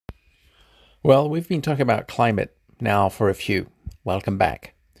Well, we've been talking about climate now for a few. Welcome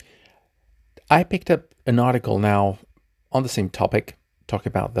back. I picked up an article now on the same topic,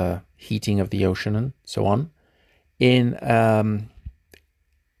 talking about the heating of the ocean and so on, in a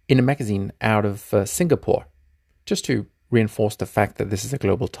magazine out of Singapore, just to reinforce the fact that this is a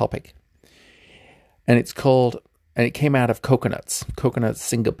global topic. And it came out of Coconuts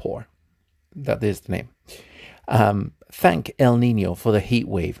Singapore. That is the name. Thank El Niño for the heat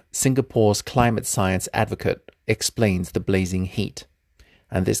wave. Singapore's climate science advocate explains the blazing heat.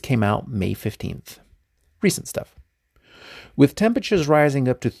 And this came out May 15th. Recent stuff. With temperatures rising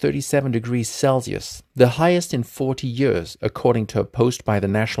up to 37 degrees Celsius, the highest in 40 years, according to a post by the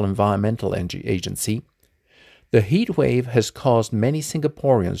National Environmental Agency, the heat wave has caused many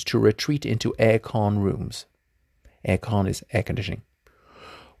Singaporeans to retreat into aircon rooms. Aircon is air conditioning.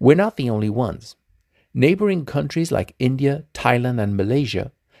 We're not the only ones. Neighboring countries like India, Thailand, and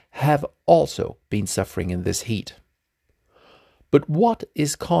Malaysia have also been suffering in this heat. But what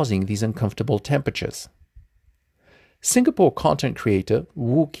is causing these uncomfortable temperatures? Singapore content creator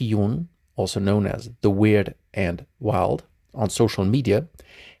Wu Ki-yun, also known as The Weird and Wild, on social media,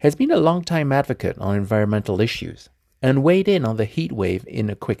 has been a long-time advocate on environmental issues and weighed in on the heat wave in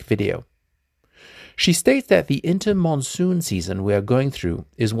a quick video. She states that the inter-monsoon season we are going through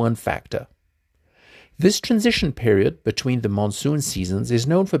is one factor. This transition period between the monsoon seasons is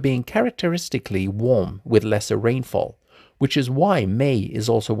known for being characteristically warm with lesser rainfall, which is why May is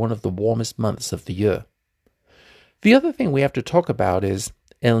also one of the warmest months of the year. The other thing we have to talk about is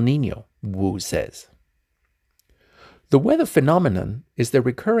El Niño, Wu says. The weather phenomenon is the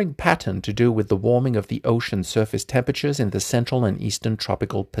recurring pattern to do with the warming of the ocean surface temperatures in the central and eastern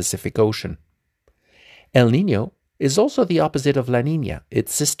tropical Pacific Ocean. El Niño is also the opposite of La Niña,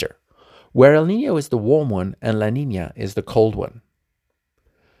 its sister, where El Niño is the warm one and La Niña is the cold one.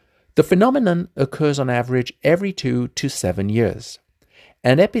 The phenomenon occurs on average every 2 to 7 years,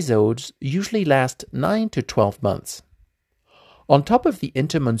 and episodes usually last 9 to 12 months. On top of the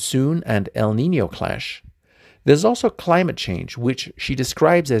intermonsoon and El Niño clash, there's also climate change, which she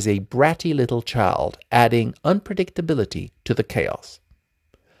describes as a bratty little child, adding unpredictability to the chaos.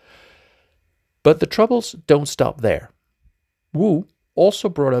 But the troubles don't stop there. Wu also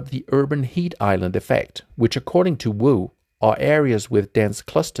brought up the urban heat island effect, which according to Wu are areas with dense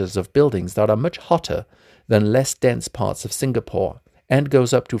clusters of buildings that are much hotter than less dense parts of Singapore and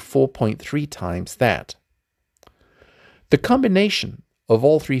goes up to 4.3 times that. The combination of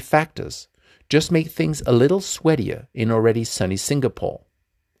all three factors just make things a little sweatier in already sunny Singapore.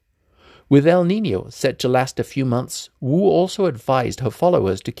 With El Niño set to last a few months, Wu also advised her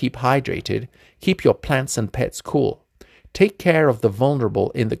followers to keep hydrated, keep your plants and pets cool, take care of the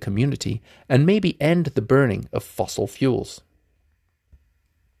vulnerable in the community, and maybe end the burning of fossil fuels.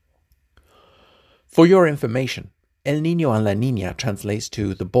 For your information, El Niño and La Niña translates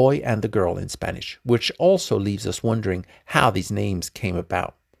to the boy and the girl in Spanish, which also leaves us wondering how these names came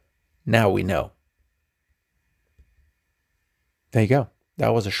about. Now we know. There you go.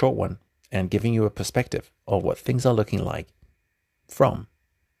 That was a short one, and giving you a perspective of what things are looking like from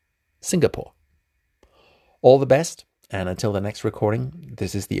Singapore. All the best. And until the next recording,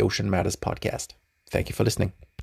 this is the Ocean Matters podcast. Thank you for listening.